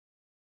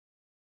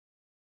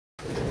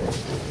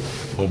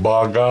Oh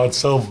my God,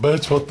 son of a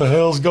bitch, what the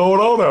hell's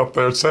going on out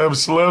there? Sammy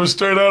Salami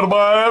straight out of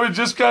Miami.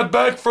 Just got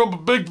back from a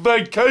big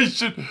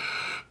vacation.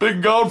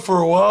 Been gone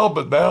for a while,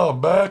 but now I'm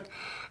back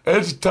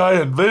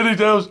editing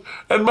videos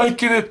and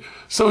making it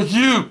so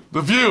you,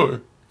 the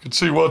viewer, can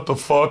see what the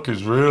fuck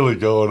is really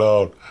going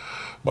on.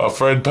 My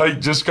friend Pete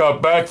just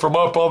got back from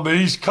up on the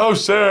East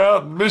Coast there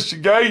out in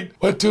Michigan.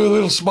 Went to a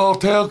little small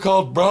town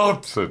called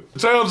Bronson.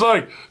 Sounds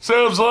like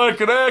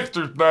an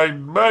actor's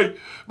name to me.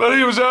 But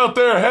he was out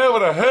there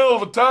having a hell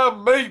of a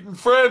time meeting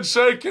friends,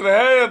 shaking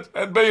hands,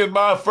 and being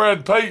my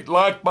friend Pete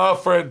like my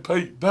friend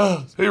Pete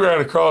does. He ran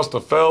across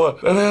a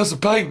fella that has a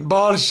paint and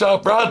body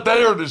shop right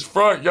there in his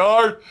front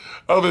yard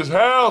of his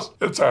house.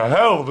 It's a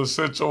hell of a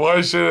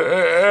situation.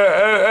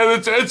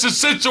 And it's a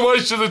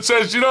situation that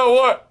says, you know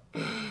what?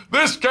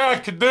 This guy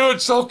can do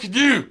it, so can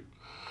you.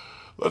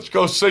 Let's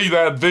go see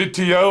that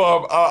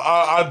video.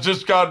 I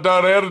just got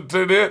done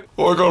editing it.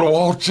 We're going to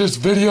watch this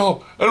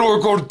video, and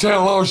we're going to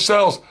tell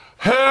ourselves,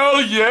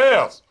 hell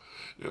yes.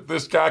 If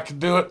this guy can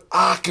do it,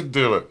 I can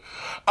do it.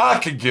 I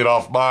can get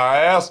off my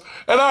ass,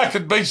 and I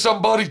can be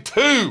somebody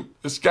too.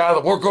 This guy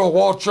that we're going to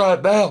watch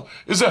right now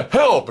is a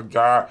hell of a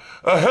guy,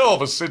 a hell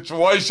of a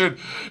situation.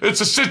 It's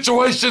a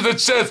situation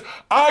that says,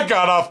 I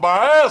got off my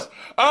ass,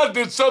 I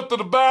did something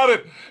about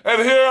it,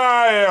 and here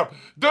I am,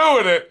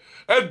 doing it,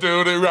 and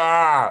doing it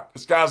right.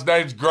 This guy's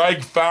name's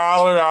Greg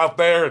Fowler out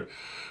there in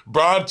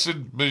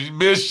Bronson,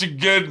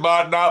 Michigan,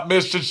 not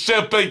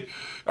Mississippi,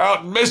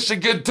 out in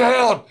Michigan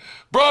town.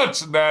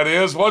 Bronson, that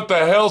is. What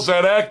the hell's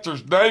that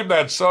actor's name?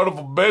 That son of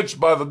a bitch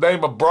by the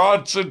name of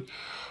Bronson.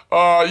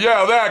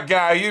 Yeah, that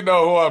guy. You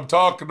know who I'm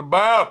talking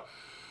about.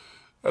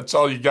 That's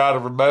all you got to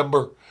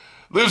remember.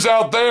 Lives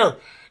out there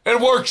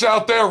and works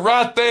out there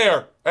right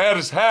there at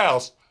his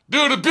house.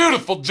 Doing a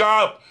beautiful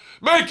job.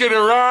 Making it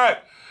right.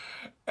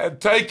 And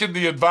taking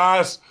the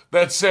advice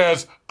that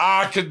says,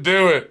 I can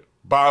do it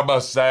by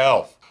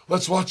myself.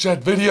 Let's watch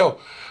that video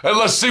and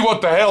let's see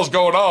what the hell's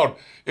going on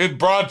in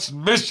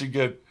Bronson,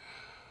 Michigan,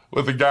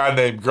 with a guy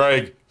named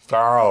Greg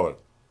Fowler.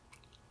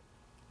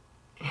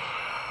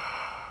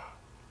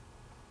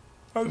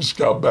 I just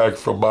got back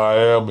from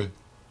Miami.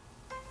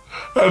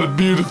 Had a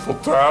beautiful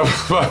time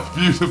with my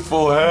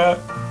beautiful hat,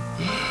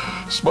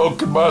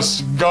 smoking my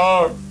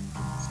cigar,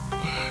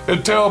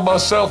 and telling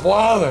myself,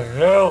 why the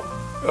hell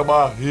am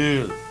I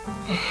here?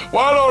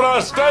 Why don't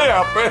I stay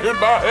out there in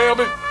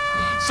Miami?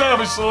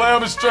 Sammy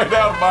Salami straight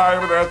out of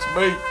Miami, that's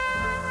me.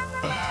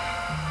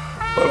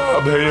 But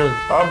I'm here.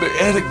 I'm the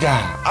edit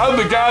guy. I'm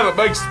the guy that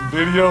makes the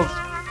videos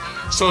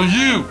so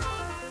you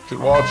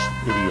can watch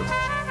the videos.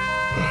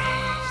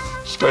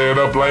 Staying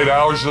up late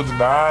hours of the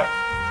night,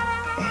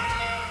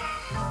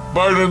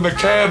 burning the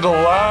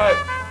candlelight,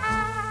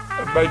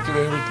 and making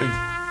everything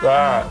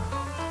right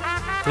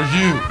for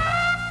you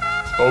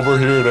over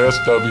here at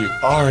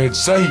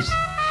SWRNC's.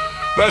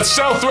 That's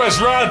Southwest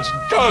Rides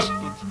and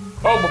Customs,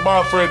 home of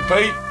my friend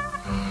Pete,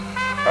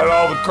 and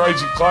all the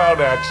crazy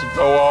clown acts that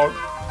go on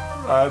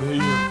right here.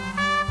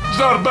 It's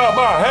not about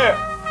my hat.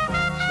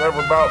 It's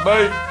never about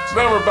me. It's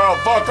never about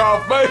fuck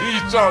off me. You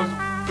sons of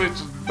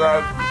bitches.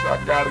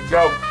 I gotta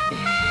go.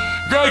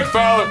 Greg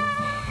Fowler,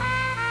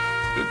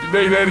 if you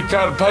need any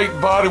kind of paint and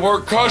body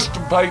work,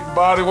 custom paint and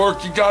body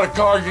work, you got a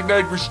car you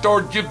need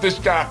restored, give this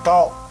guy a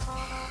call.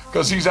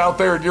 Because he's out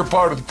there in your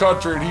part of the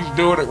country and he's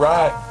doing it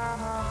right.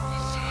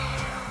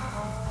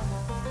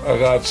 I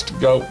got to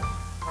go.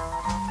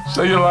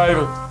 See you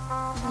later.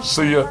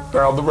 See you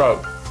down the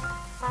road.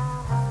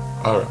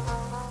 All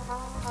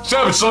right.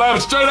 Sammy Salami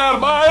straight out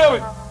of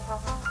Miami.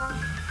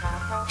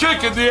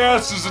 Kicking the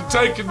asses and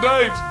taking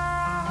names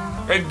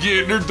and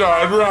getting her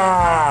done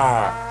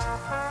right.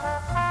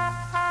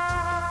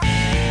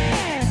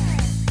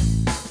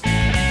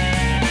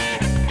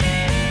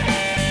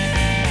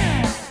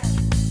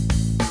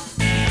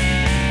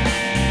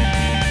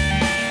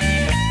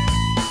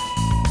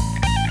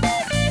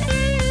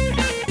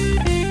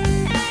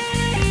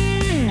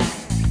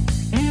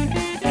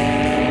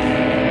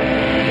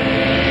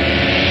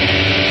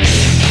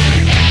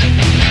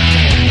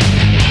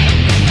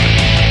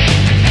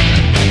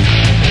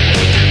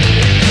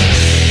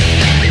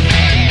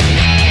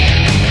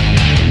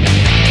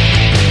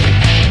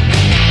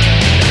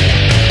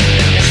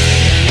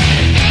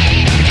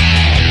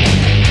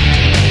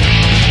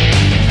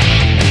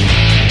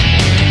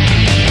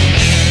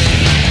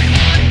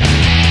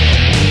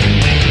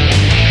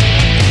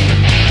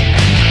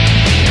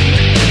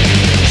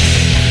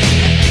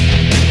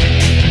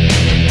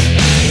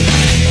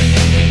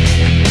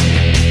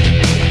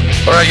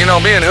 You know,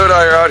 me and Hoodie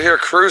are out here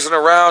cruising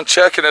around,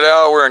 checking it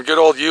out. We're in good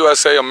old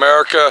USA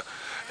America,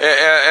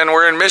 and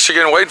we're in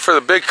Michigan waiting for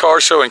the big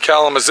car show in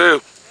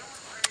Kalamazoo.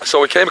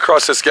 So we came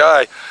across this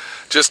guy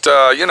just,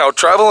 you know,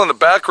 traveling the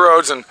back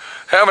roads and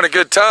having a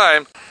good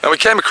time. And we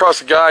came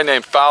across a guy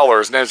named Fowler.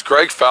 His name's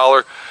Greg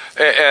Fowler,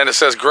 and it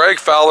says Greg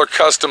Fowler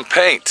Custom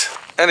Paint.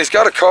 And he's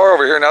got a car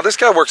over here. Now, this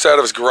guy works out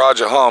of his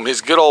garage at home.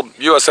 He's a good old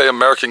USA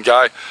American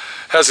guy,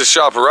 has his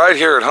shop right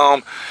here at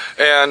home,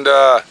 and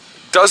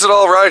does it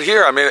all right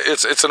here. I mean,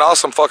 it's an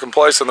awesome fucking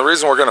place, and the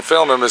reason we're going to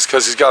film him is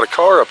because he's got a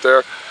car up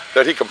there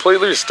that he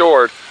completely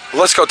restored.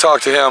 Let's go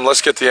talk to him.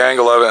 Let's get the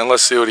angle of it and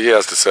let's see what he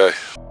has to say.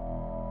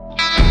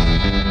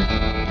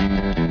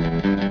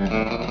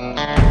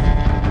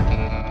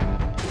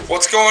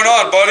 What's going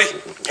on, buddy?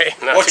 Hey,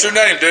 what's your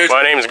name, dude?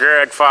 My name's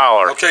Greg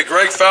Fowler. Okay,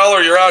 Greg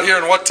Fowler, you're out here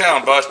in what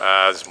town, bud?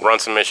 It's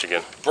Bronson,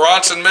 Michigan.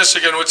 Bronson,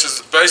 Michigan, which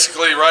is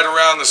basically right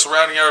around the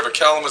surrounding area of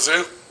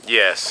Kalamazoo?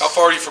 Yes. How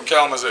far are you from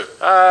Kalamazoo?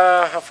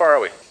 How far are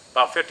we?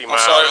 About 50 miles.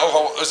 I'm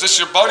sorry, is this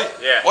your buddy?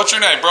 Yeah. What's your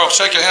name, bro?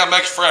 Shake your hand,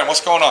 make a friend. What's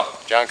going on?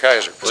 John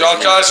Kaiser.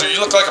 John Kaiser, you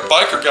look like a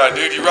biker guy,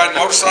 dude. You riding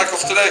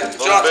motorcycles today?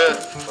 John? A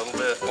little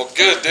bit. Well,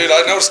 good, dude.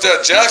 I noticed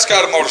that. Jack's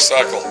got a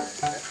motorcycle.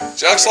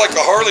 Jack's like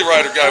a Harley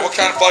rider guy. What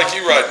kind of bike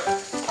you riding?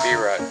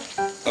 B-Ride.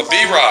 A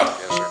B-Rod?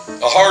 Yes, sir.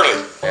 A Harley?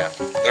 Yeah.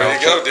 There you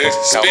go, dude.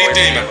 Speed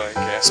demon.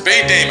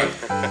 Speed demon.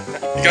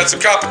 You got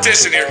some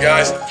competition here,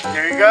 guys.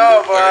 Here you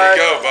go, bud. There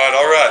you go, bud.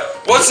 All right.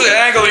 What's the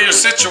angle of your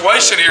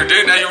situation here,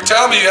 dude? Now, you were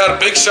telling me you had a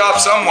big shop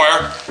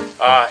somewhere.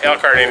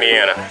 Elkhart,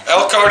 Indiana.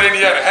 Elkhart,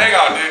 Indiana. Hang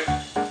on, dude.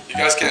 You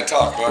guys can't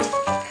talk, bud.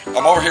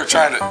 I'm over here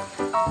trying to...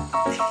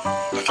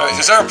 Okay,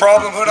 is there a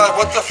problem?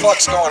 What the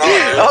fuck's going on,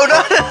 dude? Oh,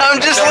 no, I'm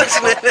just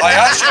listening. I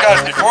asked you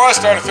guys before I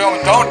started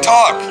filming, don't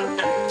talk.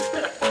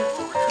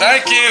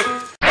 Thank you.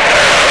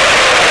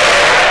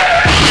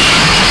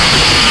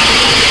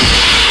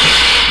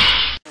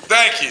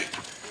 Thank you.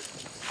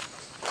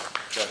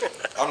 Okay.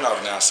 I'm not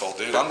an asshole,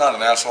 dude. I'm not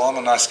an asshole. I'm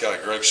a nice guy,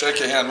 Greg. Shake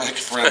your hand, make a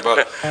friend, bud.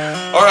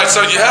 All right,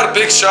 so you had a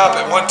big shop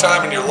at one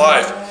time in your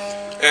life.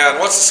 And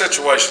what's the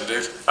situation,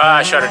 dude?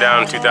 I shut it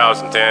down in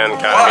 2010.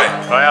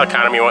 Why? Well,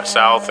 economy went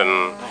south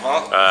and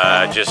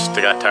just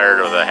got tired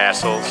of the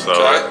hassle. So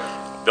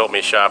built me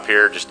a shop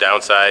here, just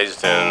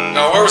downsized. And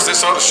now, where was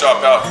this other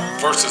shop out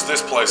versus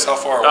this place? How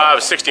far away? It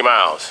was 60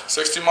 miles.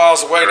 60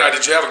 miles away. Now,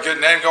 did you have a good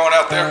name going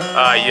out there?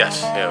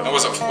 Yes. Yeah. And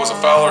was it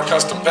Fowler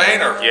Custom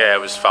Paint or? Yeah, it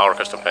was Fowler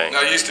Custom Paint.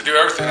 Now, you used to do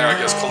everything there, I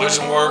guess,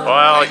 collision work.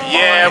 Well,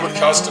 paint,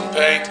 custom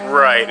paint.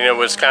 Right, and it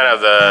was kind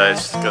of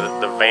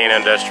the van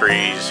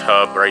industries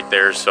hub right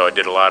there. So I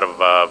did a lot of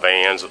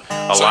vans. So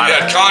you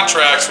had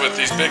contracts with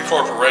these big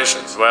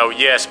corporations. Well,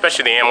 yeah,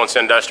 especially the ambulance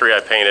industry. I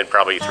painted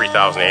probably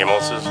 3,000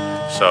 ambulances.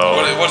 So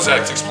what is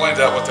that? Explain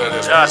what that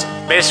is.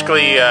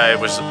 Basically,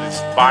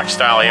 it's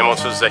box-style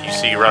ambulances that you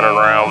see running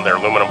around. They're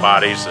aluminum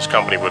bodies. This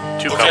company would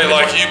Okay,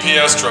 like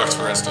UPS trucks,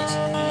 for instance.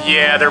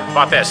 Yeah, they're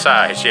about that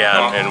size.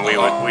 Yeah, and we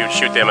would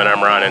shoot them in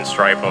Emerald and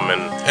stripe them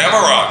and.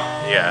 Emerald.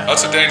 Yeah.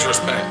 That's a dangerous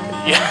paint.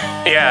 Yeah.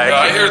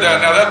 I hear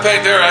that. Now that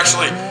paint there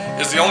actually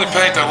is the only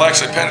paint that will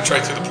actually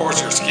penetrate through the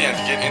pores of your skin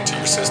to get into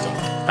your system.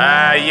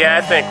 Yeah,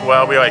 I think,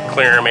 well, we had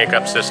clear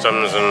makeup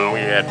systems and we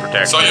had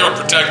protection. So you were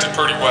protected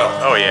pretty well.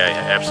 Oh, yeah,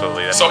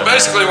 absolutely. So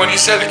basically, when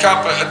you said the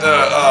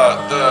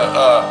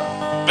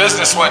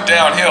business went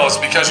downhill,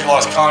 it's because you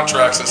lost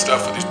contracts and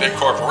stuff with these big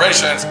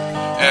corporations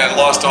and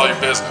lost all your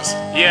business.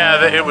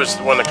 Yeah, it was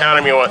when the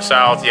economy went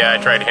south. Yeah, I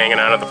tried hanging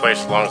on to the place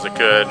as long as I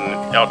could,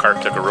 and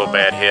Elkhart took a real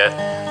bad hit.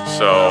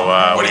 So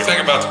what do you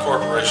think about the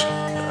corporation?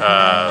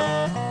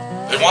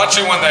 They want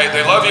you when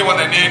they love you when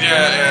they need you,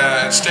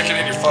 and stick it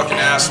in your fucking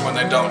ass when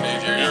they don't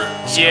need you.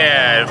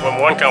 Yeah,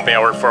 when one company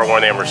I worked for,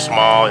 when they were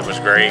small, it was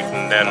great,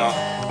 and then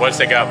once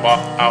they got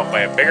bought out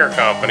by a bigger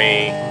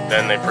company,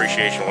 then the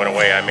appreciation went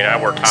away. I mean, I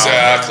worked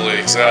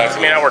holidays. Exactly.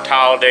 I mean, I worked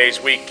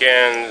holidays,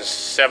 weekends,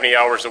 70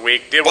 hours a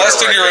week.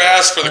 Busting your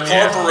ass for the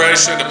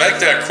corporation to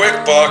make that quick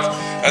buck,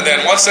 and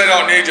then once they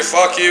don't need you,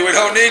 fuck you, we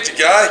don't need you,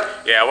 guy.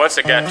 Yeah, once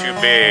it got too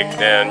big,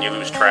 then you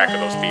lose track of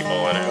those people.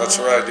 That's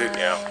right, dude.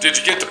 Yeah. Did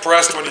you get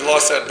depressed when you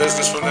lost that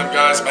business from them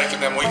guys, making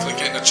them weekly,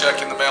 getting a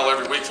check in the mail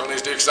every week from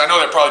these dudes? Because I know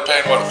they're probably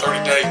paying, what, a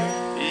 30-day?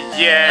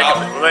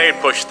 Yeah, they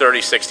push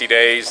 30, 60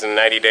 days and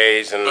 90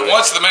 days. But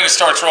once the minute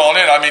starts rolling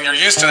in, I mean, you're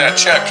used to that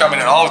check coming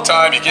in all the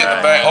time. You get in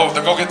the bank. Oh,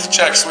 go get the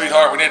check,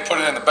 sweetheart. We need to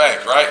put it in the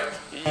bank, right?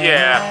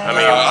 Yeah, I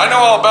mean, I know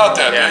all about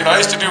that, dude. I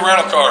used to do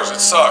rental cars. It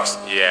sucks.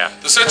 Yeah.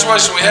 The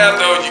situation we had,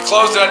 though, you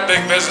closed that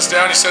big business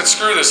down. You said,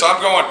 screw this. I'm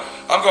going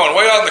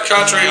way out in the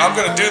country. I'm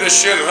going to do this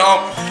shit at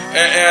home.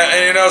 And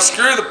you know,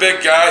 screw the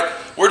big guy.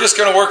 We're just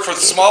going to work for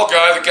the small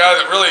guy, the guy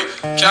that really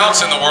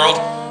counts in the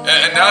world.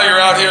 And now you're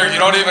out here. You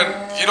don't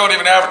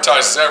even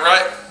advertise. Is that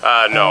right?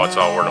 No, it's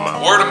all word of mouth.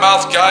 Word of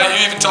mouth, guy.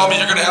 You even told me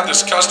you're going to have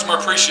this customer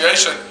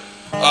appreciation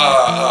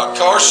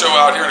car show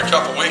out here in a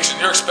couple weeks, and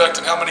you're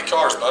expecting how many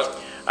cars, bud?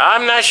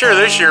 I'm not sure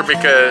this year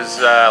because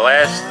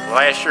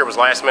last year was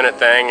last minute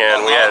thing,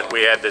 and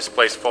we had this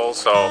place full.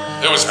 So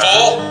it was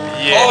full.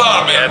 Yeah. Hold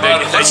on a minute,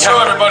 bud. Let's show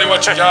everybody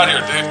what you got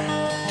here, dude.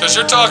 Because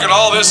you're talking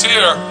all this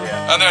here,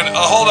 and then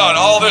hold on,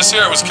 all this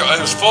here was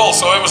full.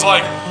 So it was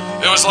like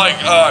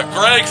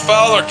Greg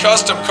Fowler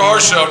Custom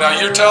Car Show. Now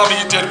you're telling me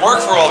you did work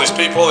for all these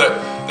people that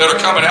are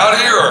coming out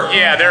here, or?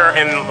 Yeah,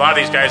 and a lot of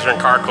these guys are in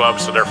car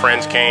clubs, so their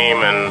friends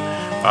came and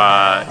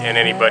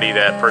anybody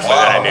that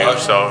I knew,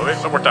 so it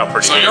worked out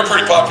pretty good. So you're a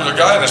pretty popular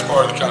guy in this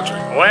part of the country.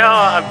 Well,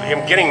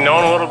 I'm getting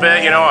known a little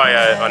bit, you know.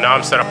 Now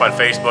I'm set up on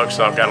Facebook,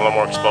 so I've got a little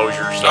more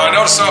exposure. So now I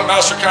noticed something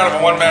else. You're kind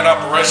of a one-man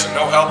operation,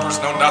 no helpers,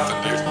 no nothing,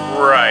 dude.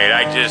 Right,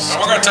 and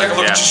we're going to take a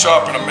look at your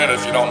shop in a minute,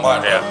 if you don't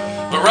mind. Yeah.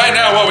 But right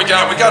now what we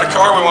got a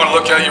car we want to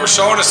look at. You were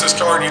showing us this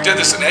car and you did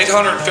this in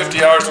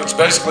 850 hours, which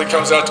basically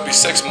comes out to be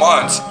 6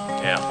 months.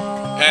 Yeah.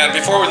 And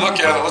before we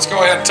look at it, let's go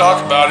ahead and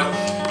talk about it.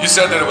 You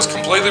said that it was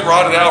completely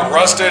rotted out,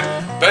 rusted.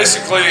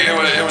 Basically,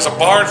 it was a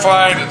barn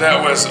find that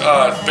was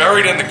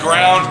buried in the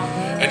ground,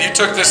 and you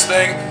took this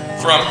thing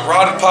from a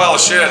rotted pile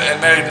of shit and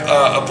made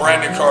a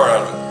brand new car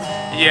out of it.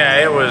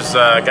 Yeah, it was,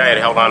 a guy had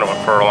held on to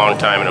it for a long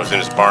time, and it was in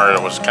his barn.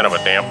 It was kind of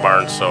a damp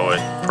barn, so it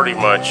pretty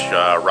much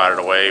rotted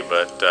away,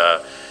 but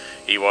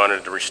he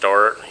wanted to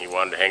restore it. He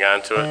wanted to hang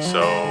on to it,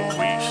 so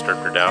we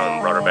stripped her down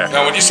and brought her back.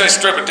 Now, when you say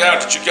strip it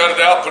down, did you gut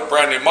it out, put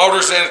brand new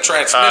motors in,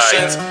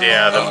 transmissions,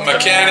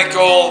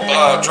 mechanical,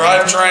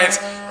 drivetrains,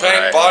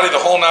 paint, body,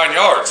 the whole 9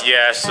 yards?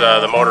 Yes,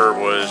 the motor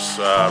was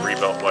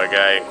rebuilt by a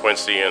guy in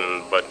Quincy,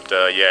 but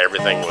yeah,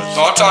 everything was...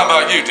 No, I'm talking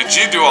about you. Did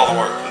you do all the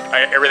work?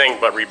 Everything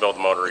but rebuild the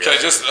motor, okay,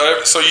 yes.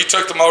 So you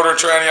took the motor and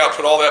tranny out,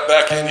 put all that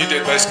back in, you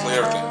did basically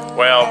everything?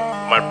 Well,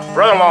 my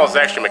brother-in-law is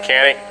actually a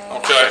mechanic.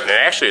 Okay. And it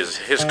actually is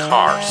his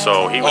car,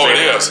 so he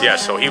was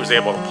so he was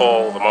able to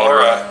pull the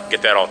motor,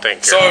 get that all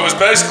taken care of. So it was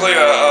basically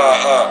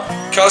a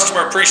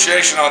customer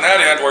appreciation on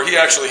that end where he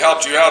actually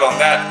helped you out on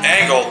that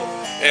angle,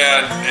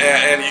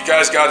 and you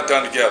guys got it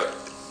done together.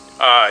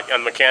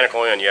 On the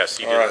mechanical end, yes,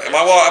 he did. All right. Am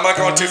I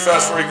going too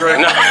fast for you, Greg?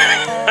 No,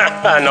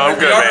 no, I'm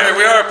good, man.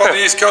 We are up on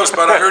the East Coast,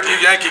 but I heard you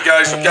Yankee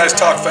guys, you guys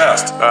talk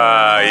fast.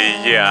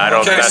 Yeah, I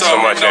don't, not so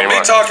much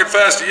anymore. Me talking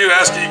fast to you,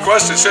 asking you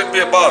questions shouldn't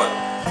be a bother.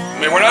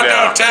 I mean, we're not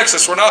down in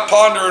Texas. We're not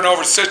pondering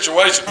over the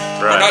situation.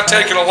 Right. We're not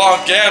taking a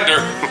long gander,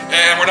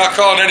 and we're not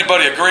calling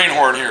anybody a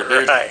greenhorn here,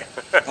 dude. Right.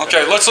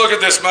 Okay, let's look at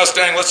this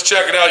Mustang. Let's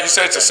check it out. You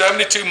said it's a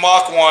 72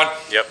 Mach 1.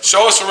 Yep.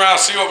 Show us around,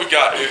 see what we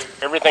got, dude.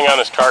 Everything on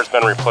this car's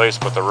been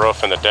replaced with the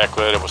roof and the deck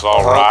lid. It was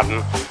all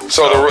rotten.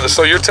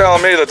 So you're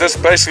telling me that this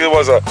basically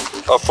was a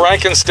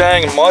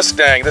Frankenstein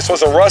Mustang. This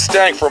was a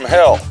Rustang from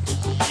hell.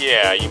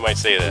 Yeah, you might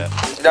say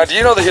that. Now, do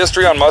you know the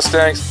history on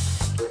Mustangs?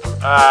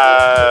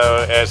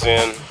 As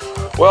in?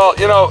 Well,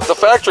 you know, the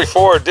factory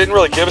Ford didn't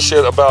really give a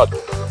shit about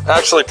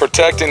actually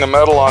protecting the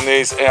metal on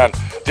these and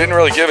didn't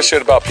really give a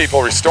shit about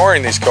people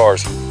restoring these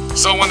cars.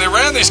 So when they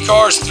ran these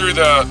cars through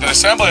the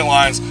assembly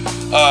lines,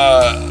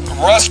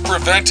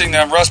 rust-proofing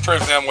them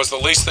was the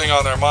least thing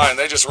on their mind.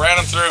 They just ran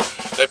them through,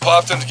 they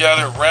popped them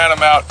together, ran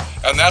them out,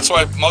 and that's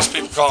why most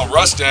people call them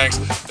Rustangs,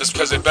 is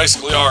because they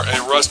basically are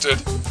a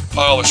rusted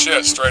pile of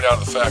shit straight out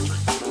of the factory.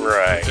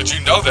 Right. Did you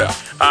know that?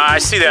 I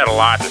see that a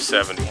lot in the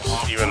 70s.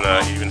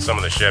 Even some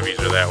of the Chevys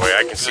are that way.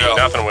 I can see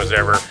nothing was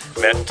ever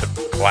meant to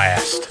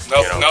last.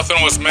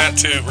 Nothing was meant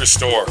to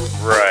restore.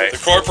 Right.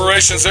 The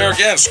corporations there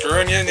again,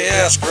 screwing you in the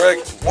ass, Greg.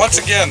 Once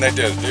again, they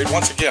did it, dude.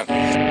 Once again.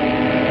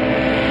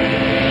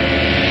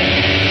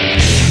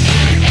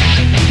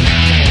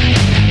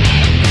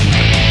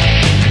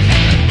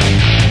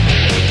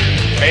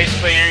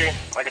 Basically,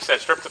 like I said,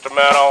 stripped the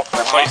metal,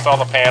 replaced all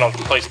the panels,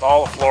 replaced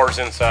all the floors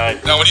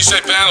inside. Now, when you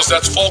say panels,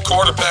 that's full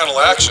quarter panel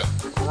action.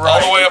 Right.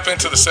 All the way up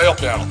into the sail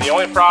panel. The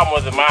only problem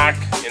with the Mach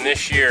in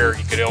this year,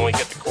 you could only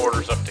get the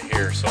quarters up to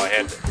here, so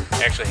I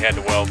actually had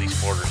to weld these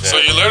quarters in. So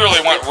you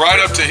literally went right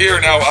up to here.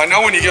 Now, I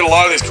know when you get a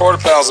lot of these quarter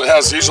panels, it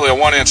has usually a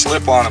 1-inch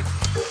lip on them.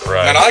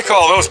 Right. And I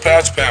call those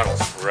patch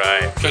panels.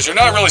 Right. Because you're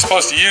not really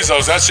supposed to use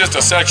those. That's just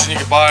a section you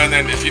can buy, and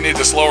then if you need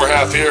this lower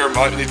half here, you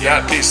might need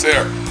that piece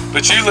there.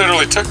 But you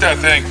literally took that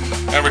thing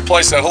and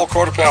replaced that whole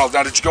quarter panel.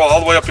 Now, did you go all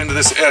the way up into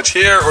this edge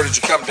here, or did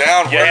you come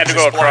down? Yeah, I had to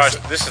go across.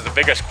 This is the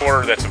biggest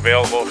quarter that's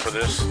available for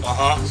this. So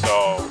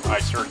I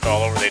searched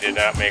all over. They did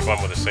not make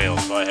one with a sail,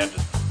 so I had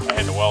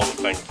to weld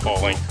the thing full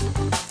length.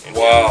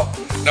 Wow.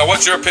 Now,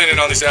 what's your opinion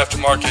on these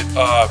aftermarket,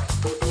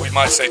 we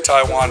might say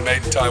Taiwan,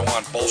 made in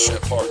Taiwan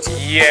bullshit parts?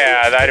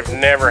 Yeah, I've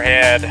never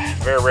had,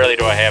 very rarely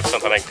do I have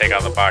something I can take out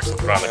of the box and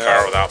put on the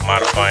car without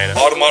modifying it.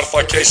 Auto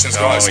modifications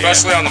going,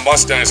 especially on the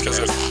Mustangs, because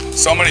there's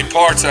so many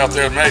parts out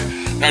there made.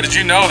 Now, did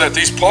you know that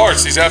these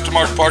parts, these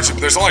aftermarket parts,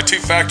 there's only 2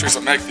 factories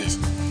that make these?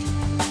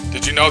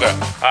 Did you know that?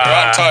 They're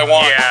out in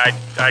Taiwan. Yeah,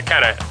 I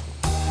kind of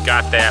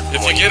got that.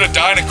 If you get a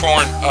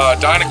Dynacorn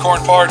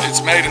part,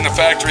 it's made in the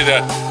factory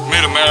that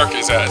Mid-America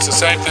is at. It's the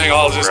same thing,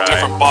 all just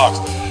different box.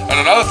 And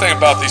another thing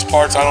about these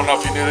parts, I don't know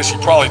if you knew this, you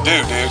probably do,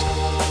 dude.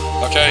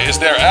 Okay, is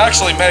they're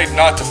actually made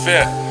not to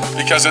fit,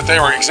 because if they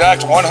were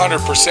exact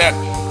 100%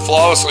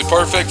 flawlessly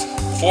perfect,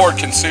 Ford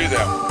can sue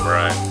them.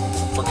 Right.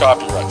 For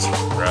copyrights.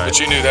 Right. But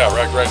you knew that,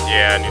 right, Greg?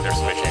 Yeah, I knew there's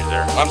some issues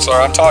there. I'm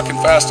sorry, I'm talking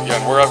fast again.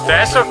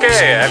 That's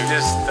okay.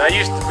 I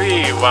used to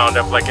be wound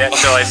up like that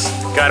until I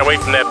got away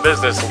from that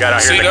business and got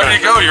out here in the country.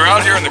 See, there you go. You're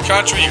out here in the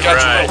country. You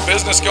got your little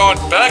business going.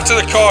 Back to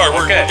the car.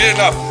 We're getting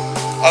up.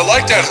 I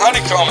like that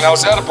honeycomb. Now,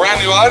 is that a brand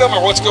new item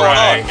or what's going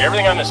on?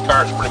 Everything on this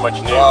car is pretty much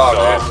new.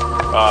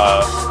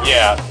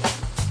 Yeah,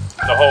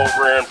 the whole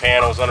rear end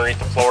panels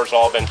underneath the floors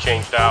all been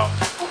changed out.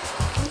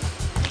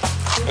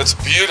 It's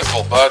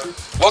beautiful, bud.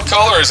 What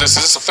color is this?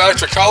 Is this a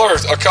factory color or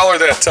a color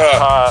that...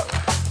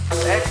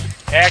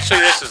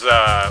 Actually, this is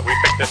we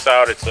picked this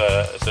out. It's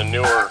a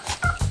newer...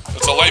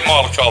 It's a late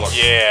model color.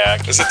 Yeah.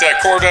 Is it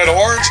that Corvette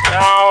orange?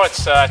 No,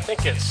 I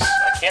think it's,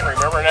 I can't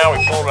remember now. We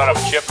pulled it out of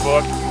a chip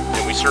book.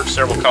 and we searched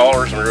several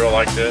colors, and we really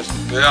like this.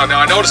 Yeah, now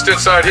I noticed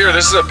inside here,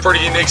 this is a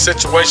pretty unique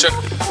situation,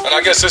 and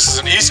I guess this is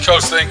an East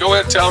Coast thing. Go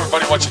ahead and tell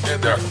everybody what you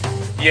did there.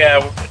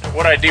 Yeah,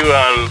 what I do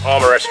on all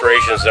my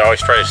restorations, I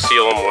always try to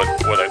seal them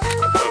with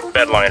a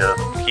bed liner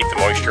to keep the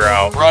moisture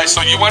out. Right,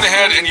 so you went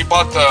ahead and you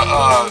bought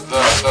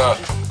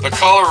the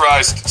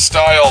colorized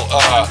style.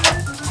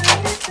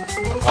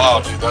 Wow,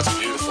 dude, that's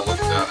beautiful. Look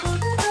at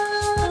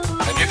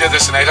that. And you did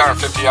this in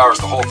 850 hours,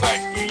 the whole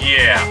thing.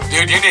 Yeah.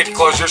 Dude, you need to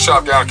close your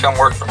shop down and come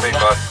work for me,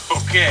 bud.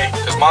 Okay.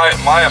 Because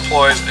my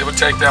employees, it would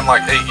take them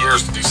like 8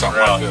 years to do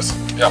something like this.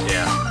 Yeah.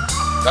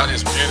 That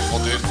is beautiful,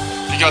 dude.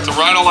 You got the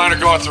rhino liner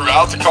going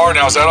throughout the car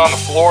now. Is that on the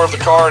floor of the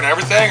car and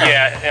everything? Or?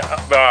 Yeah.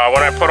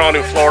 When I put all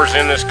new floors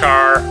in this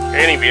car,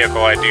 any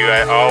vehicle I do,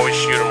 I always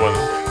shoot them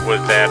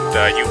with that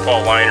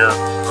U-Paul liner.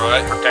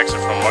 Right. Protects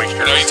it from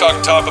moisture. Now, are you talking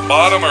top and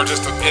bottom or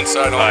just the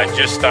inside on?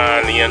 Just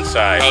on the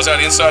inside. Now, is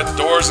that inside the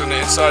doors and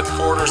inside the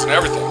quarters and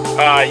everything?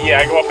 Yeah,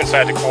 I go up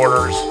inside the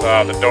quarters.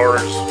 The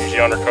doors,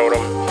 usually undercoat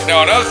them.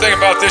 Now, another thing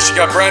about this, you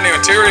got brand new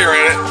interior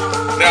in it.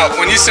 Now,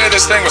 when you say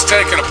this thing was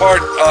taken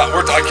apart,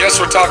 I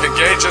guess we're talking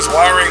gauges,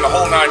 wiring, the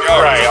whole 9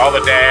 yards. Right, all the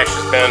dash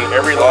has been,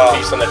 every little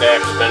piece on the dash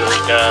has been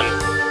redone.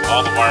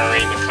 All the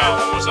wiring, the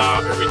column was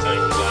out,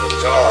 everything was out of this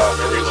car.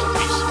 Every little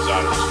piece was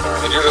out of this car.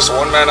 And you're just a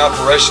one-man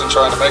operation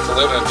trying to make a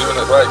living and doing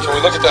it right. Can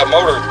we look at that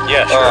motor?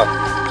 Yeah, sure.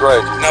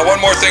 Great. Now,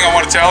 one more thing I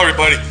want to tell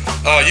everybody.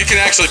 You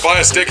can actually buy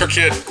a sticker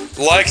kit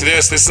like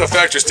this. This is a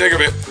factory sticker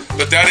kit,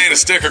 but that ain't a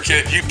sticker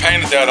kit. You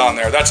painted that on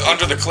there. That's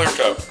under the clear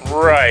coat.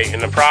 Right,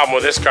 and the problem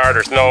with this car,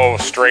 there's no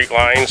straight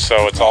lines,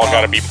 so it's all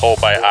got to be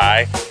pulled by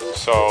eye.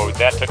 So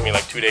that took me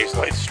like 2 days to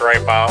light the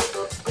stripe out,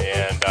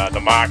 and the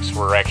mocks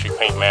were actually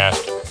paint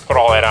masked. Put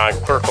all that on,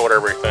 clear coat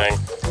everything.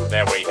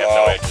 That way you have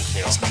no edges,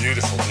 you know. It's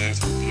beautiful, dude.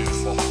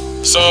 Beautiful.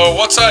 So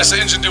what size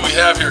engine do we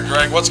have here,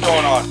 Greg? What's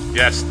going on?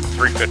 Yeah, it's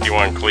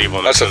 351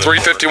 Cleveland. That's a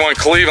 351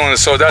 Cleveland,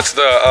 so that's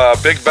the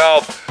big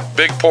valve,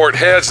 big port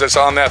heads that's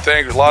on that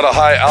thing. A lot of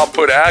high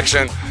output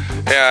action.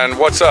 And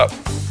what's up?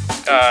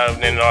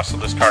 And also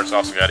this car's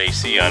also got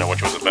AC on it,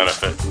 which was a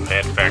benefit. It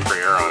had factory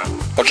air on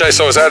it. Okay,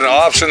 so is that an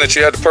option that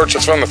you had to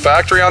purchase from the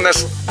factory on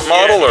this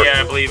model?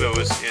 Yeah, I believe it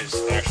is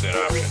actually an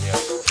option,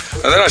 yes.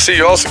 And then I see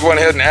you also went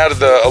ahead and added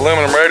the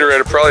aluminum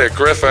radiator, probably a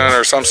Griffin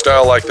or some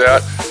style like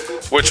that,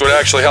 which would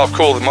actually help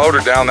cool the motor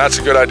down. That's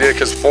a good idea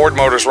because Ford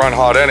motors run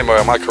hot anyway,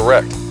 am I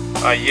correct?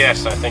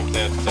 Yes, I think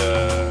that,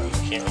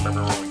 I can't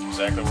remember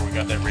exactly where we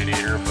got that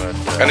radiator, but...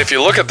 And if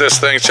you look at this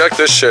thing, check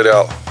this shit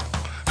out.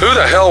 Who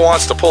the hell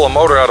wants to pull a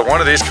motor out of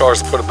one of these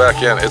cars to put it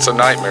back in? It's a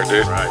nightmare,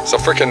 dude. Right. It's a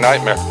freaking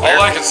nightmare.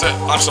 All I can say,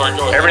 I'm sorry,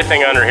 go ahead.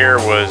 Everything under here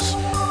was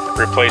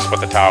replaced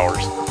with the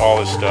towers, all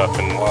this stuff.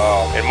 And,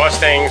 and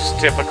Mustangs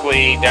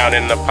typically down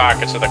in the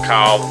pockets of the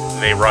cowl,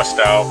 they rust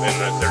out, and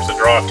there's a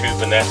draw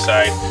tube in that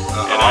side.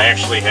 And I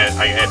actually had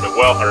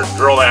to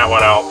drill that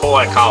one out, pull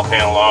that cowl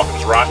panel off. It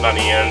was rotten on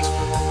the ends,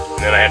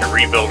 and then I had to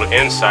rebuild it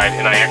inside.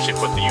 And I actually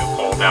put the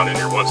U-Pole down in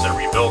there once I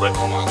rebuilt it.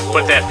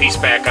 Put that piece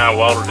back on,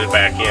 welded it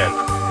back in,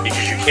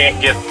 because you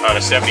can't get on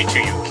a 72.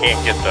 You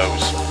can't get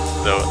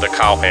the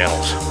cowl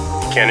panels.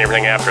 Can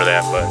everything after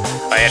that, but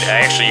I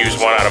actually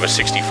used one out of a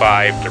 65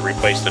 to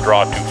replace the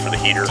draw tube for the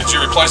heater. Did you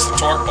replace the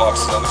torque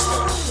boxes on this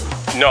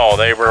thing? No,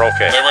 they were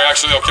okay. They were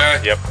actually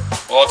okay? Yep.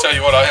 Well, I'll tell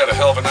you what, I had a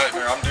hell of a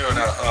nightmare. I'm doing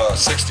a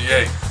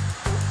 68,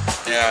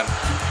 and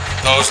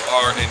those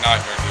are a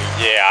nightmare,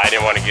 dude. Yeah, I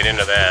didn't want to get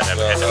into that.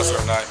 Those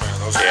are a nightmare.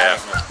 Those are a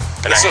nightmare.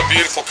 And this is a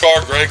beautiful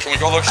car, Greg. Can we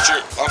go look at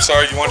your... I'm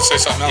sorry, you wanted to say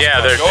something else? Yeah,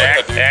 go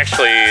ahead, dude.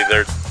 Actually,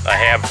 I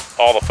have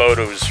all the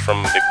photos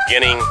from the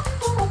beginning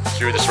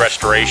through this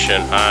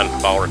restoration on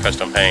Fowler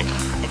Custom Paint.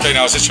 Okay,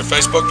 now is this your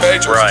Facebook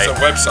page or is this a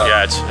website?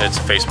 Yeah, it's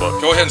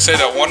Facebook. Go ahead and say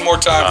that one more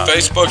time.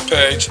 Facebook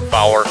page.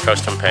 Fowler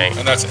Custom Paint.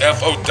 And that's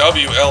Fowler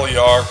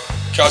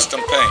Custom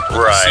Paint.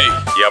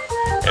 Right. Yep.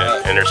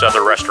 And there's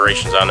other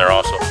restorations on there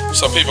also.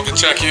 So people can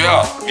check you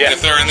out. Yeah. And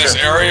if they're in this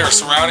area or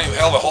surrounding,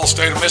 hell, the whole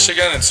state of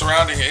Michigan and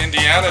surrounding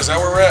Indiana, is that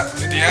where we're at?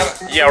 Indiana?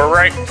 Yeah, we're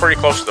right pretty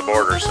close to the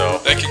border,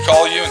 so. They can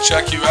call you and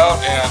check you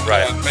out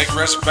and make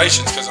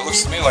reservations, because it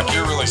looks to me like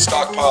you're really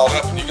stockpiled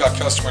up and you got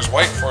customers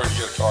waiting for you to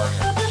get a car in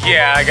here.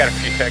 Yeah, I got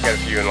a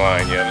few in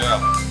line, yeah.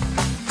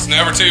 It's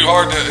never too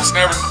hard it's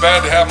never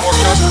bad to have more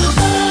customers.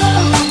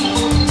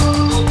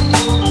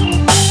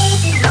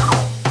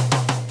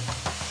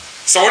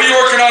 So what are you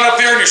working on up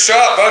here in your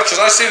shop, bud?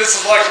 Because I see this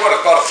is like, what,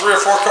 about a 3 or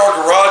 4 car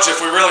garage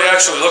if we really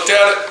actually looked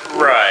at it?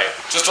 Right.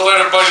 Just to let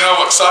everybody know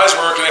what size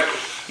we're working in.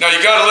 Now you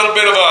got a little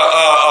bit of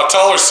a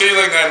taller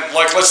ceiling than,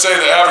 like, let's say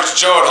the average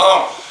Joe at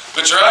home,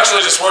 but you're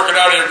actually just working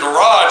out of your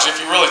garage if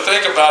you really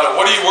think about it.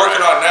 What are you working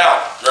on now,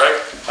 Greg?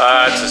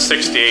 It's a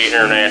 68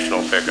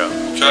 International pickup.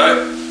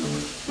 Okay.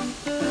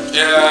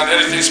 Yeah, and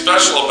anything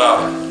special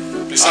about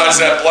it? Besides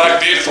that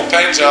black, beautiful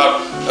paint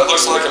job, that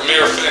looks like a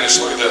mirror finish.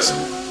 Look at this.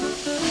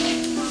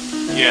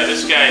 Yeah,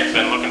 this guy's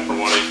been looking for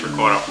one of these for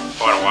quite a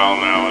while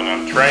now, and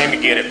I'm trying to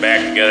get it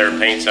back together,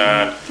 paints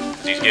on,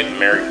 because he's getting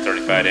married in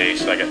 35 days,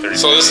 so I got 35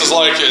 So this is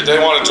like, they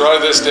want to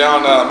drive this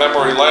down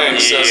memory lane.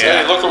 It says,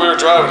 hey, look where we were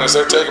driving this.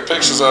 They're taking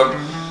pictures of them.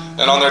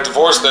 And on their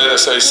divorce day, they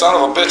say, son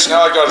of a bitch,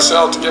 now I got to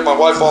sell it to get my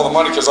wife all the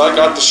money because I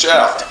got the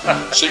shaft.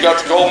 She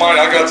got the gold mine,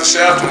 I got the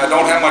shaft, and I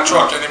don't have my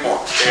truck anymore.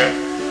 Yeah.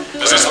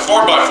 Is this a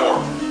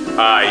 4x4?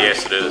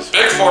 Yes, it is.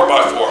 Big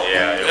 4x4.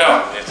 Yeah.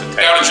 It's a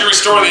tank. Now, did you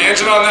restore the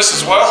engine on this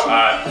as well?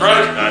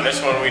 Greg? On this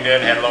one we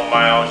did, had low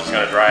mileage, he's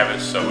going to drive it,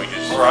 so we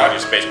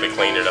just basically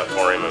cleaned it up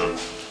for him. And,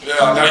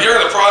 yeah, now you're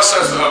in the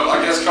process of, I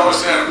guess, color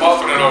sand and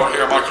buffing it over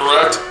here, am I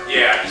correct?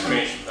 yeah, I just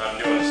finished, I'm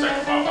doing the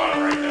second buff on it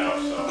right now,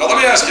 so. Now let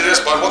me ask you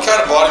this, bud, what kind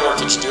of body work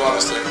did you do on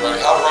this thing,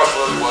 Greg? How rough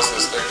really was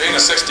this thing? Being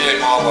a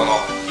 68 model and all.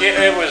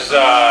 Yeah, it was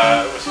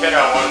hit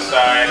on one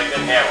side, it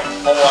didn't have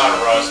a whole lot of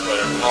rust, but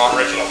it was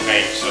original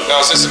paint, so. Now,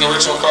 is this an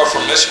original car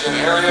from Michigan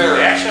area? Or?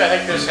 Yeah, actually, I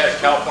think this had a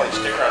California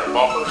sticker on the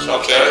bumper, so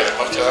okay. It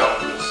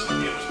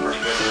was pretty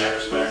good in that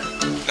respect.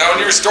 Now, when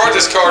you restored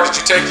this car, did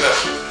you take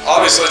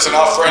obviously it's an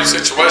off-frame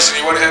situation,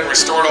 you went ahead and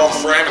restored all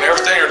the frame and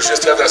everything, or did you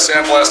just have that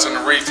sandblast and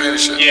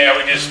refinish it? Yeah,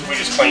 we just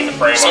cleaned the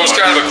frame. So it's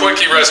kind of a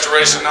quickie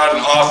restoration, not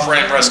an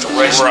off-frame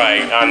restoration.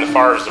 Right, on as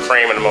far as the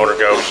frame and the motor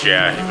goes,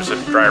 yeah, it was a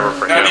driver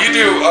for him. Now, do you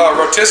do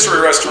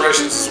rotisserie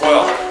restorations as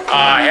well?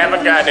 I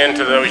haven't gotten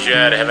into those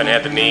yet, I haven't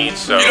had the need,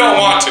 so. You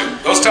don't want to.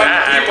 Those type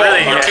of people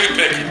are too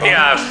picky.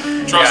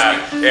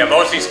 Trust me. Yeah,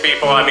 most of these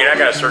people, I mean, I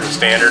got a certain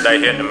standard I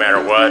hit no matter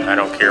what. I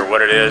don't care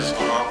what it is,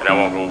 and I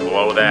won't go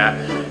below that.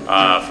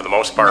 For the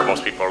most part,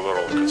 most people are a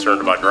little concerned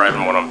about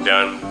driving when I'm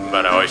done,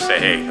 but I always say,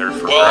 hey, they're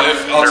for driving.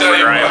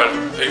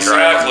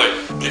 Exactly.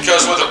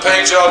 Because with a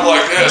paint job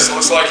like this, it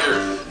looks like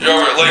you're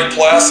over at Lake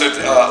Placid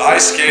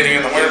ice skating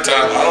in the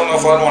wintertime. I don't know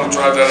if I'd want to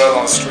drive that out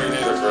on the street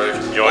either, Greg.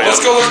 Well,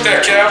 let's go look at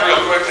that cab real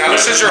quick. Now,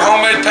 this is your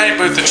homemade paint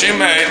booth that you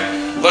made.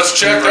 Let's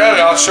check that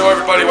out, show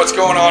everybody what's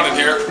going on in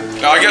here.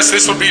 Now, I guess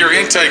this would be your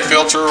intake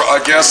filter,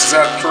 I guess, is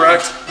that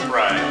correct?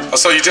 Right.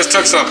 So you just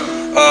took some,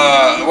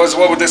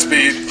 what would this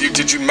be?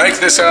 Did you make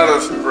this out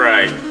of?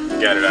 Right,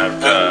 got it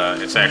out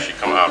of, it's actually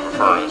come out of a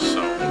furnace,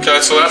 so.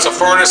 Okay, so that's a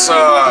furnace,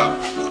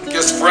 I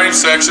guess, frame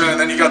section, and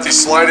then you got these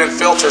slide-in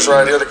filters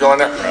right here that go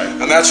in there. Right.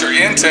 And that's your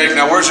intake.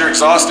 Now, where's your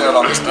exhaust at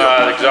on this deal?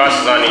 The exhaust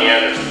is on the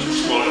end, there's an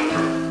explosion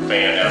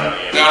fan down on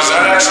the end. Now, does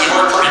that actually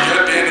work pretty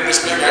good being in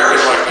this big area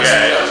like this?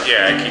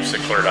 Yeah, it keeps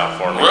it cleared out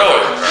for me.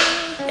 Really?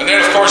 Right. And then,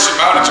 of course, you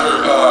mounted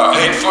your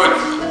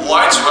 8-foot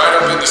lights right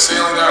up in the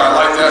ceiling there. I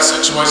like that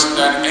situation,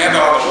 and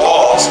on the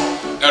walls.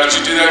 Now, did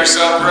you do that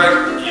yourself,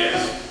 Greg?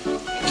 Yes.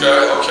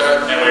 Okay.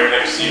 That way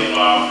everything's sealed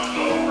off,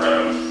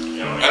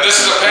 And this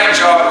is a paint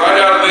job right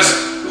out of this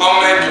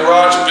homemade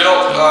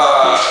garage-built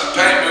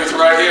paint booth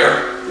right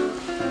here.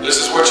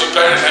 This is what you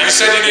painted. Now, you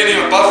said you didn't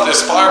even buff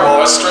this firewall.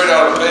 That's straight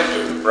out of the paint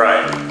booth.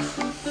 Right.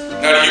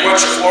 Now, do you wet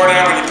your floor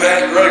down when you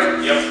paint,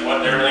 Greg? Yep,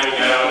 wet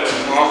everything down.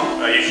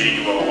 I usually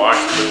do a wash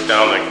the booth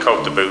down, then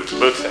coat the booth. The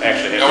booth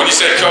actually has. Now, when you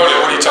say coated,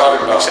 what are you talking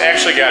about? It's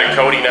actually got a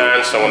coating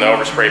on, so when the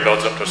overspray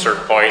builds up to a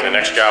certain point, the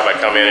next job I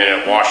come in and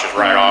it washes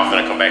right off,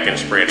 and I come back in and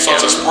spray it again. So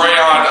it's a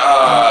spray-on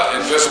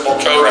invisible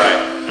coating.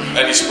 Right.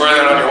 And you spray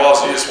that on your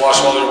walls, and you just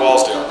wash all your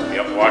walls down.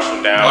 Yep, wash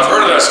them down. I've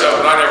heard of that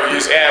stuff, but I never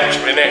use it. Yeah,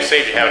 and that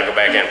saves you having to go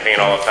back in and paint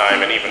all the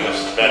time, and even this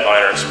bed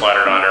liner and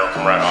splattered on there will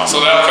come right off.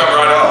 So that'll come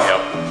right off.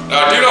 Yep.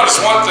 Now, I do notice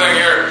one thing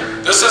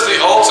here. This is the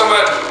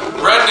ultimate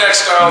redneck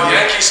style,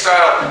 Yankee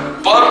style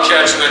bug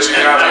catcher that you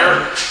have here.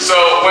 So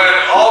when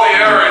all the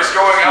air is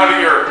going out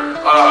of your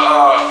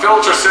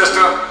filter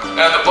system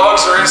and the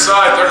bugs are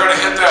inside, they're going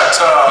to hit that,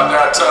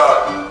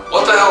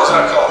 what the hell is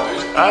that called,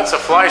 dude? That's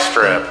a fly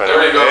strip.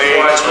 There you go,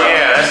 fly strip.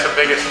 Yeah, that's the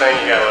biggest thing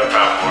you gotta look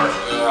out for.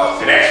 Yeah.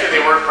 And actually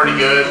they work pretty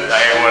good.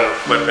 I had one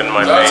flip in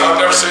my paint. I've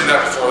never seen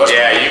that before. That's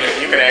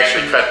you can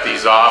actually cut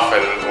these off,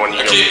 and when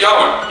you keep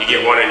going. You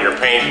get one in your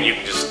paint, and you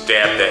can just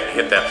dab that,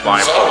 hit that fly,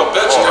 Son of a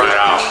bitch, pull dude. right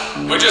out.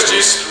 We just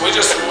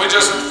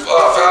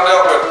found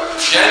out what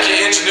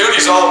Yankee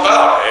ingenuity is all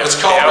about. It's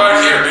called right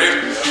here,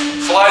 dude.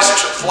 Fly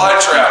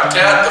trap.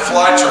 Tat the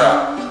fly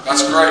trap.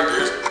 That's great,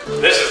 dude.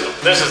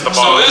 This is the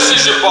boss. So this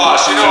is your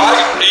boss. You know,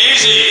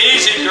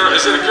 easy girl.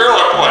 Is it a girl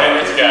or what?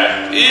 It's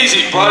got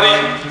Easy, buddy.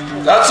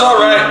 That's all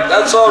right.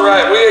 That's all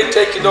right. We ain't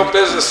taking no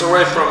business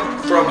away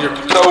from your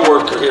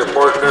coworker here,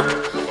 partner.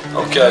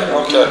 Okay.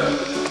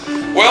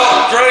 Well,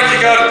 Greg,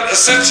 you got a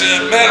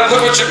situation. Man,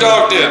 look what your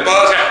dog did,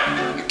 bud.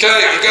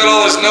 Okay, you got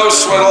all his nose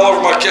sweat all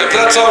over my kid.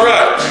 That's all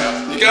right.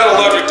 You gotta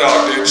love your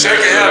dog, dude. Shake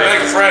your hand,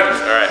 make a friend.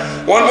 all right.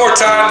 One more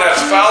time.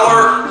 That's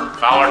Fowler.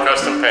 Fowler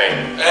Custom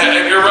Paint.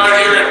 And you're right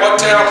here in what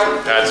town?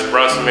 That's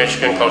Bronson,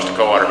 Michigan, close to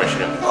Coldwater,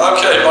 Michigan.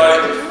 Okay,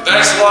 buddy.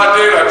 Thanks a lot,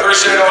 dude. I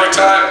appreciate all your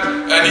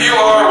time. And you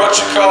are what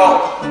you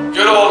call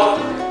good old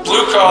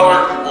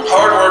blue-collar,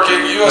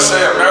 hard-working,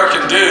 USA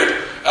American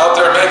dude out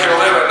there making a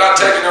living, not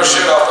taking no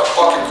shit off the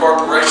fucking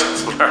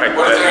corporations. All right.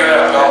 What do you think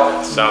of that,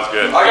 pal? Sounds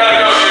good. I gotta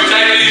go, dude.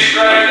 Take it easy,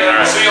 Greg. And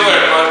All right. see you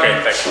later, bud.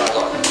 Okay, thanks a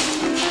lot.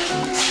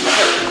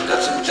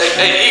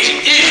 Hey, easy.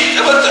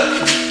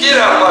 Get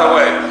out of my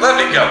way. Let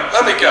me go.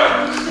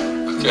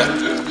 Okay,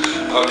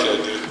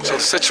 dude. So the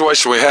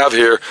situation we have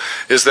here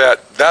is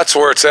that's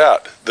where it's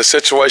at. The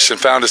situation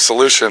found a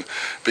solution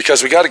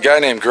because we got a guy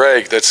named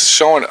Greg that's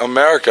showing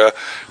America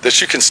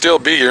that you can still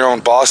be your own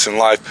boss in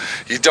life.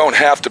 You don't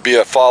have to be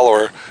a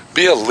follower.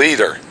 Be a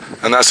leader.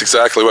 And that's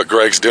exactly what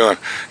Greg's doing.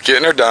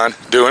 Getting her done,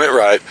 doing it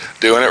right.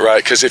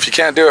 Because if you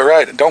can't do it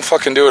right, don't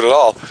fucking do it at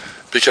all,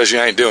 because you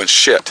ain't doing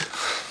shit.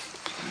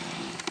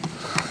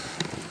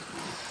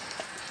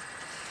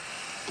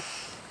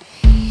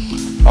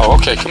 Oh,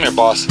 okay, come here,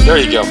 boss. There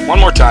you go. One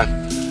more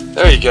time.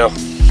 There you go.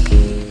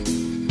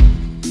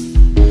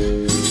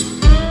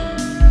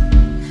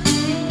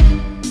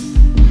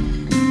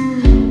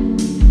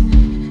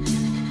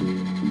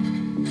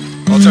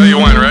 I'll tell you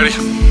when. Ready?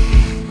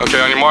 Okay,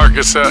 on your mark,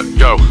 get set,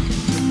 go.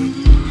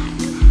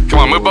 Come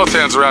on, move both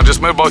hands around.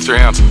 Just move both your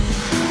hands.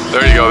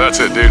 There you go. That's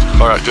it, dude.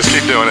 All right, just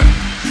keep doing it.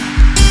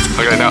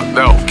 Okay,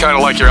 now, kind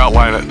of like you're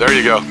outlining it. There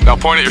you go. Now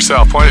point at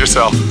yourself. Point at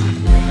yourself.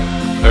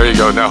 There you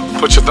go. Now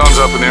put your thumbs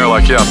up in the air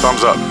like, yeah,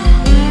 thumbs up.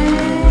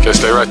 Okay,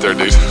 stay right there,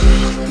 dude.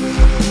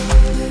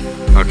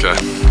 Okay,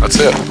 that's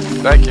it.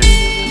 Thank you.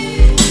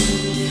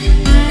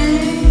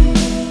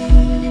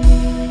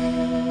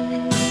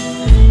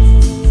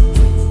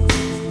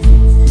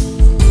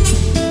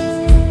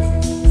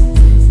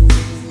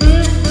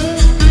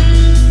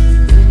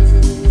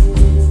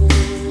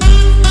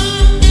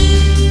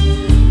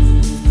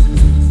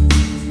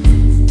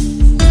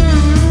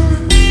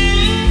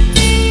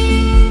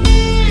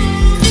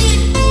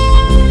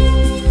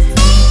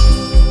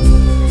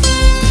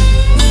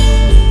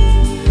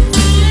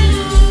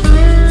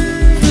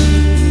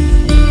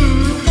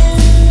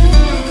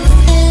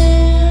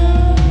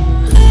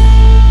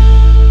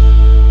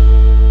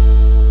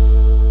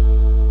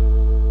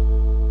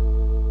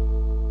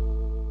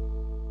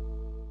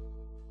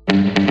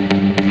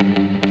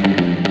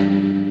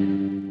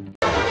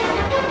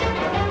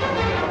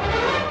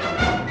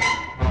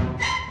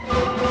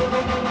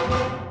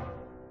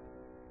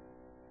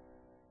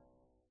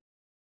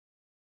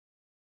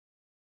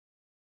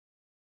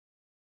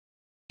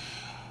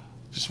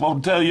 Just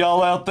want to tell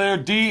y'all out there,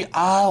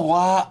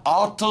 DIY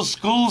Auto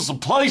School's the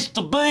place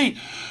to be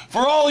for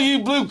all you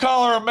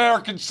blue-collar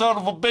American son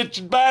of a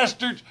bitchin'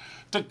 bastards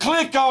to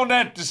click on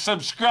that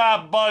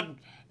subscribe button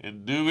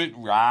and do it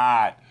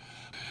right.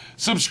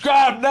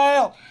 Subscribe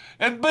now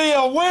and be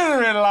a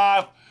winner in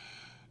life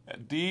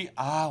at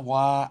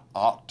DIY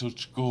Auto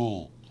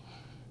School.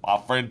 My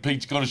friend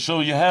Pete's going to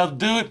show you how to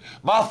do it.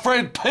 My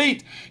friend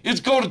Pete is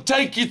going to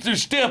take you through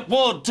step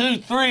 1, 2,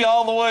 3,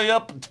 all the way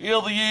up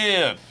until the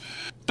end.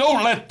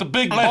 Don't let the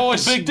big boy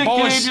stick it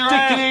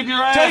in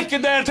your ass.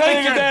 Taking that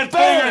finger,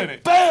 bam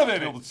it.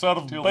 Till the son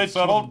of a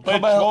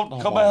bitch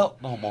won't come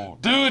out no more.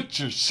 Do it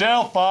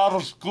yourself. Auto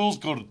School's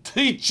going to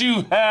teach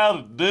you how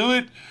to do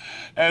it,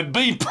 and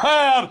be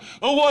proud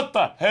of what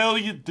the hell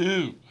you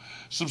do.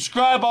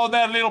 Subscribe on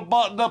that little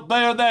button up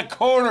there in that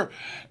corner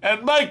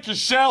and make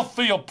yourself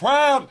feel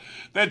proud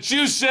that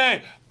you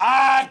say,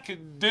 I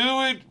can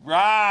do it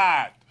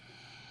right.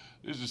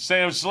 This is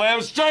Sam Slam,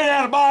 straight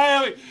out of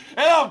Miami, and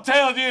I'm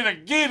telling you to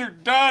get her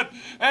done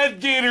and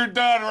get her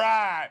done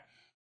right.